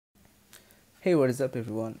Hey, what is up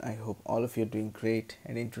everyone? I hope all of you are doing great.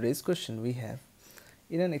 And in today's question we have,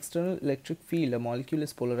 in an external electric field a molecule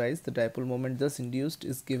is polarized. The dipole moment thus induced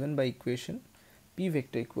is given by equation P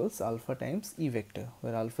vector equals alpha times E vector,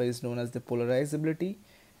 where alpha is known as the polarizability,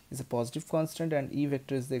 is a positive constant, and E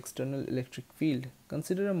vector is the external electric field.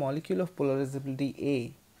 Consider a molecule of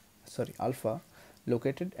polarizability alpha,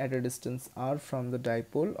 located at a distance r from the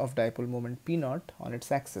dipole moment P naught on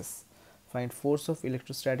its axis. Find force of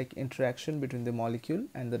electrostatic interaction between the molecule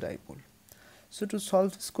and the dipole. So to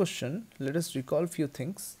solve this question, let us recall few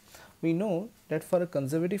things. We know that for a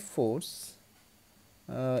conservative force,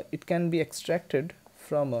 it can be extracted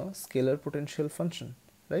from a scalar potential function,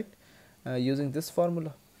 right? Using this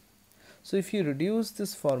formula. So if you reduce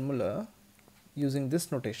this formula using this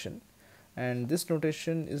notation, and this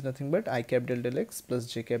notation is nothing but I cap del del x plus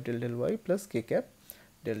j cap del del y plus k cap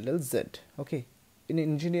del del z. Okay, in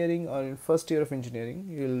engineering or in first year of engineering,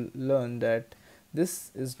 you'll learn that this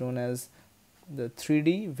is known as the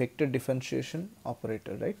 3D vector differentiation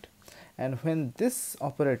operator, right? And when this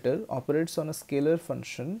operator operates on a scalar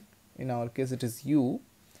function, in our case it is u,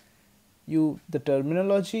 the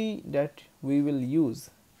terminology that we will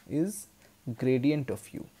use is gradient of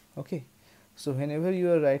u. Okay, so whenever you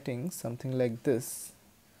are writing something like this,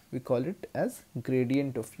 we call it as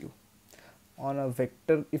gradient of u. On a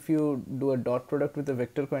vector, if you do a dot product with a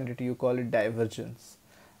vector quantity, you call it divergence,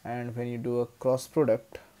 and when you do a cross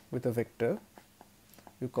product with a vector,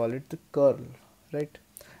 you call it the curl, right?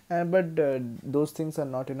 But those things are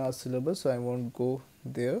not in our syllabus, so I won't go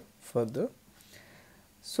there further.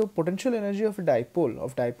 So potential energy of a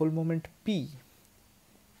dipole moment P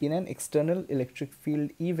in an external electric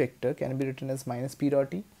field E vector can be written as minus P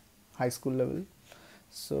dot E, high school level.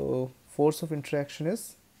 So force of interaction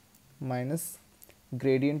is minus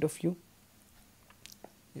gradient of u,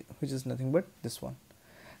 which is nothing but this one.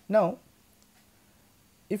 Now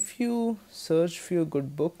if you search few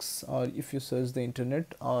good books, or if you search the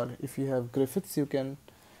internet, or if you have Griffiths, you can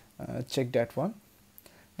check that one,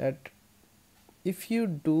 that if you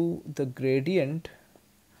do the gradient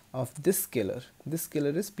of this scalar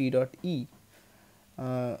is P dot E,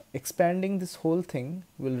 expanding this whole thing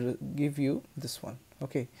will give you this one.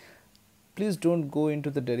 Okay, please don't go into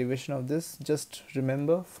the derivation of this, just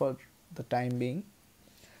remember for the time being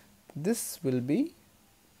this will be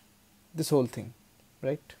this whole thing,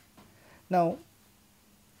 right? Now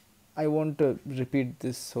I want to repeat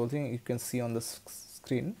this whole thing. You can see on the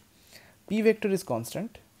screen P vector is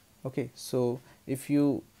constant. Okay, so if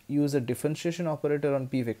you use a differentiation operator on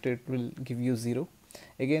P vector, it will give you 0.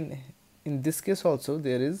 Again, in this case also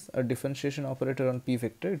there is a differentiation operator on P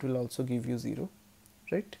vector, it will also give you 0,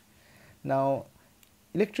 right? Now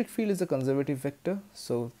electric field is a conservative vector,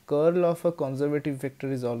 so curl of a conservative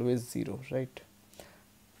vector is always 0, right?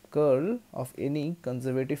 Curl of any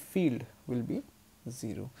conservative field will be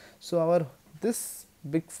 0. So our this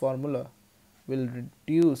big formula will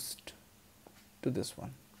reduced to this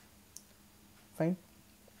one. Fine.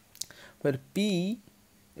 Where P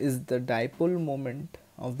is the dipole moment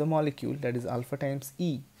of the molecule, that is alpha times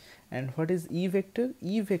E. And what is E vector?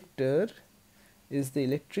 E vector is the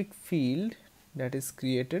electric field that is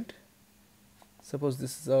created. Suppose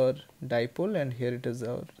this is our dipole and here it is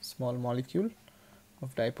our small molecule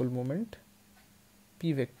of dipole moment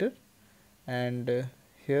P vector, and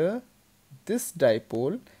here this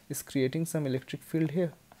dipole is creating some electric field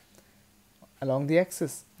here along the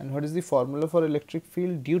axis. And what is the formula for electric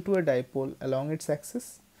field due to a dipole along its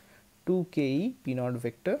axis? 2ke P naught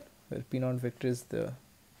vector, where P naught vector is the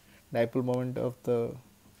dipole moment of the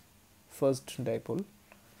first dipole.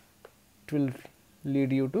 It will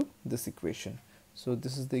lead you to this equation. So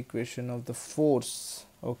this is the equation of the force.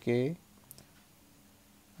 Okay,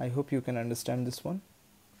 I hope you can understand this one.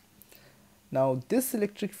 Now this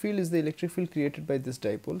electric field is the electric field created by this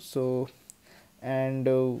dipole. So, and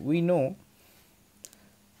we know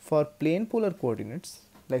for plane polar coordinates,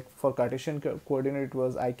 like for Cartesian coordinate it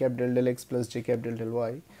was I cap del del x plus j cap del del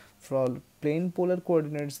y. For plane polar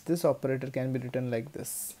coordinates, this operator can be written like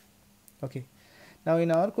this. Okay, now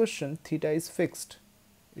in our question theta is fixed,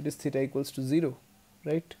 it is theta equals to 0,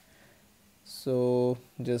 right? So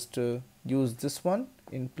just use this one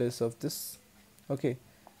in place of this. Okay,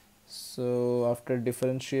 so after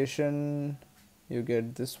differentiation you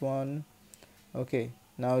get this one. Okay,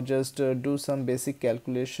 now just do some basic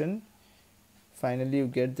calculation. Finally you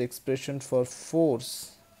get the expression for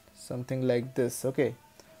force, something like this, okay,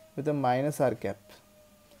 with a minus r cap.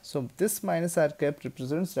 So this minus r cap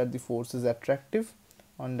represents that the force is attractive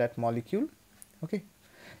on that molecule. Okay,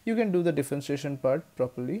 you can do the differentiation part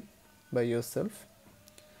properly by yourself.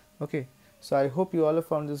 Okay, So I hope you all have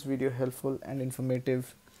found this video helpful and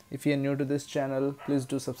informative. If you are new to this channel, please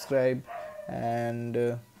do subscribe, and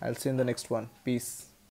I'll see you in the next one. Peace.